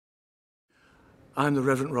I'm the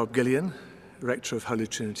Rev Rob Gillion, Rector of Holy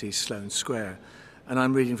Trinity, Sloane Square, and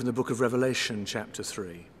I'm reading from the book of Revelation, chapter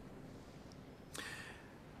 3.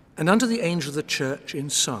 And unto the angel of the church in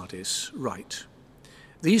Sardis write,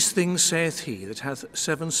 These things saith he that hath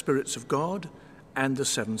 7 spirits of God and the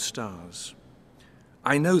 7 stars.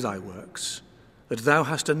 I know thy works, that thou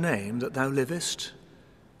hast a name, that thou livest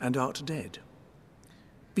and art dead.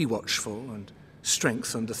 Be watchful and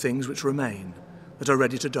strengthen the things which remain, that are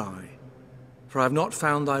ready to die. For I have not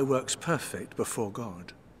found thy works perfect before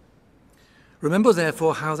God. Remember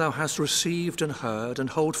therefore how thou hast received and heard, and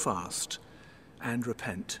hold fast, and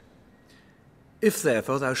repent. If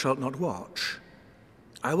therefore thou shalt not watch,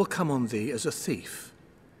 I will come on thee as a thief,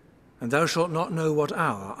 and thou shalt not know what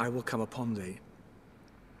hour I will come upon thee.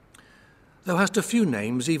 Thou hast a few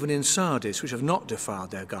names even in Sardis which have not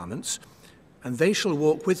defiled their garments, and they shall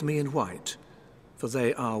walk with me in white, for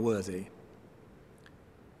they are worthy.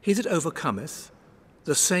 He that overcometh,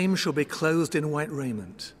 the same shall be clothed in white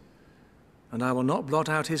raiment, and I will not blot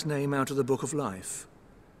out his name out of the book of life,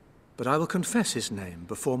 but I will confess his name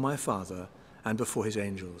before my Father and before his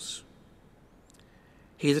angels.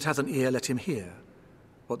 He that hath an ear, let him hear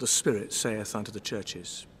what the Spirit saith unto the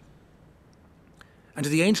churches. And to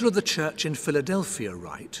the angel of the church in Philadelphia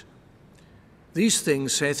write, These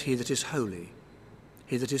things saith he that is holy,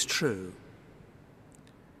 he that is true,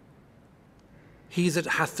 he that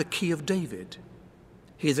hath the key of David,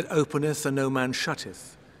 he that openeth and no man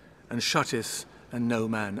shutteth, and shutteth and no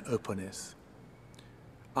man openeth.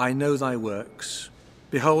 I know thy works.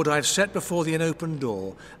 Behold, I have set before thee an open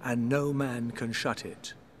door, and no man can shut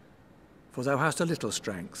it. For thou hast a little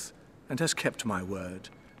strength, and hast kept my word,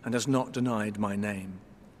 and hast not denied my name.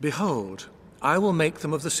 Behold, I will make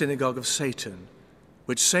them of the synagogue of Satan,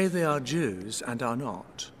 which say they are Jews, and are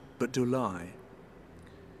not, but do lie.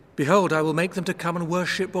 Behold, I will make them to come and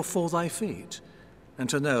worship before thy feet, and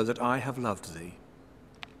to know that I have loved thee.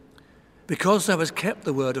 Because thou hast kept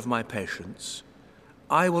the word of my patience,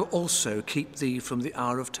 I will also keep thee from the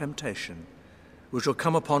hour of temptation, which will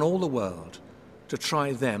come upon all the world, to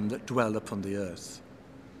try them that dwell upon the earth.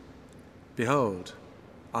 Behold,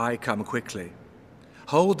 I come quickly.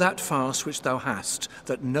 Hold that fast which thou hast,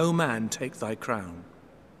 that no man take thy crown.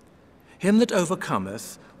 Him that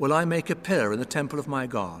overcometh will I make a pillar in the temple of my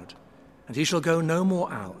God, and he shall go no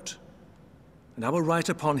more out. And I will write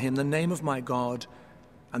upon him the name of my God,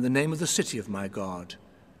 and the name of the city of my God,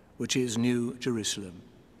 which is New Jerusalem,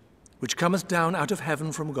 which cometh down out of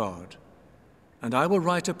heaven from God, and I will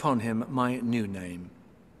write upon him my new name.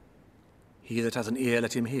 He that hath an ear,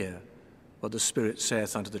 let him hear what the Spirit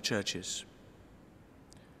saith unto the churches.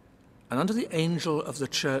 And unto the angel of the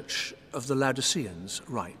church of the Laodiceans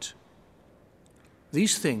write,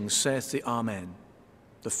 These things saith the Amen,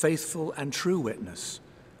 the faithful and true witness,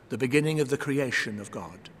 the beginning of the creation of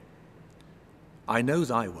God. I know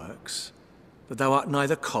thy works, that thou art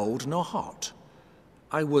neither cold nor hot.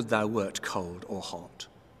 I would thou wert cold or hot.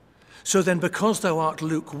 So then, because thou art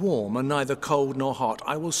lukewarm and neither cold nor hot,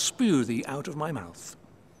 I will spew thee out of my mouth.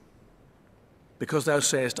 Because thou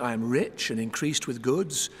sayest, I am rich and increased with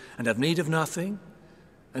goods, and have need of nothing,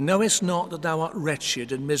 and knowest not that thou art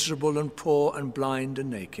wretched and miserable and poor and blind and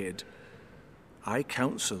naked, I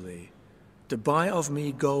counsel thee to buy of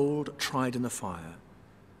me gold tried in the fire,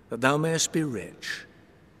 that thou mayest be rich,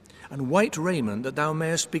 and white raiment, that thou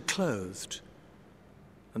mayest be clothed,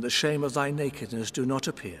 and the shame of thy nakedness do not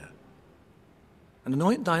appear. And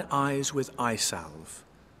anoint thine eyes with eye salve,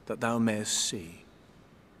 that thou mayest see.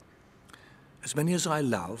 As many as I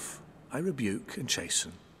love, I rebuke and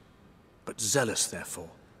chasten, but zealous therefore,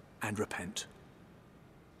 and repent.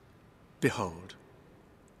 Behold,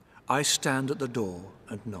 I stand at the door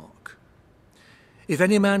and knock. If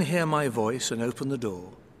any man hear my voice and open the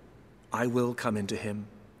door, I will come into him,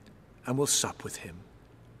 and will sup with him,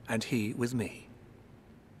 and he with me.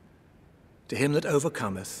 To him that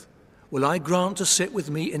overcometh will I grant to sit with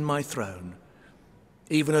me in my throne,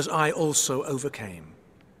 even as I also overcame,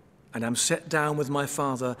 and am set down with my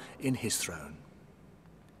Father in his throne.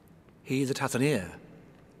 He that hath an ear,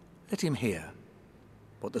 let him hear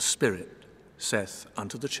what the Spirit saith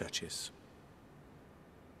unto the churches.